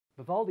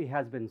Vivaldi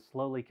has been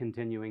slowly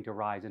continuing to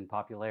rise in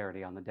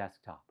popularity on the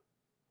desktop,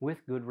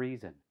 with good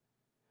reason.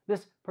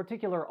 This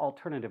particular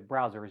alternative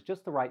browser is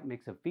just the right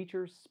mix of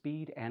features,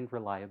 speed, and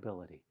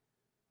reliability.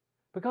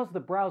 Because the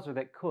browser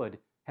that could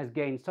has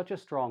gained such a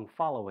strong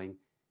following,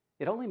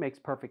 it only makes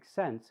perfect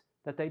sense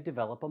that they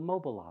develop a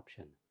mobile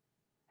option.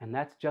 And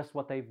that's just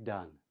what they've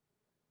done.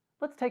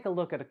 Let's take a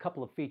look at a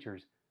couple of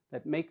features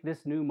that make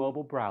this new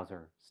mobile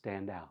browser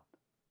stand out.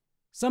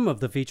 Some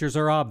of the features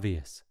are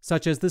obvious,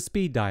 such as the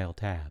Speed Dial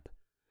tab.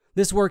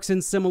 This works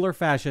in similar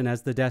fashion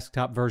as the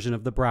desktop version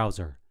of the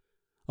browser.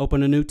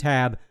 Open a new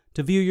tab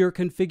to view your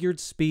configured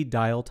speed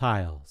dial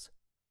tiles.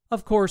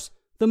 Of course,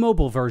 the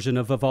mobile version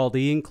of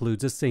Vivaldi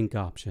includes a sync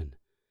option.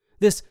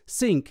 This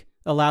sync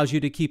allows you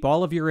to keep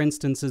all of your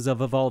instances of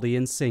Vivaldi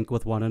in sync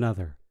with one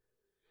another.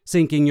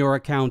 Syncing your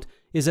account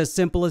is as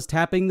simple as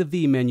tapping the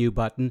V menu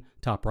button,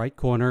 top right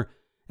corner,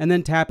 and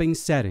then tapping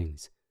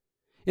Settings.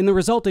 In the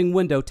resulting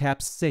window,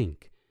 tap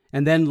Sync,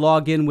 and then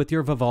log in with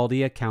your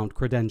Vivaldi account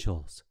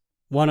credentials.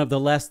 One of the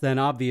less than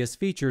obvious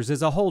features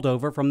is a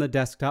holdover from the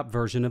desktop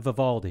version of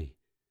Vivaldi.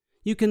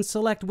 You can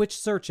select which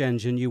search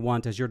engine you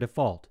want as your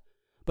default,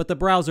 but the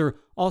browser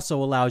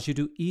also allows you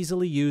to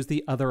easily use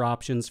the other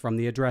options from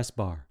the address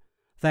bar,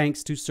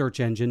 thanks to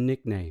search engine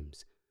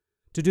nicknames.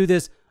 To do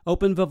this,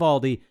 open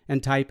Vivaldi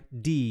and type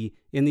D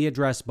in the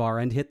address bar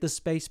and hit the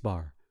space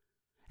bar.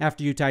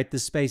 After you type the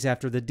space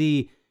after the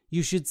D,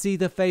 you should see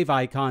the fave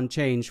icon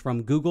change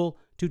from Google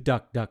to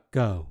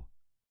DuckDuckGo.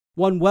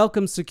 One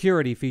welcome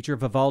security feature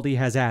Vivaldi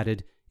has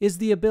added is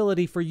the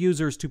ability for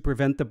users to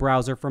prevent the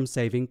browser from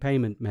saving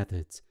payment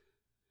methods.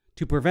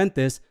 To prevent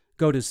this,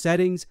 go to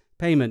Settings,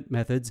 Payment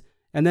Methods,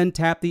 and then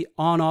tap the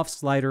On-Off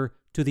slider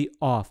to the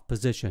Off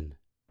position.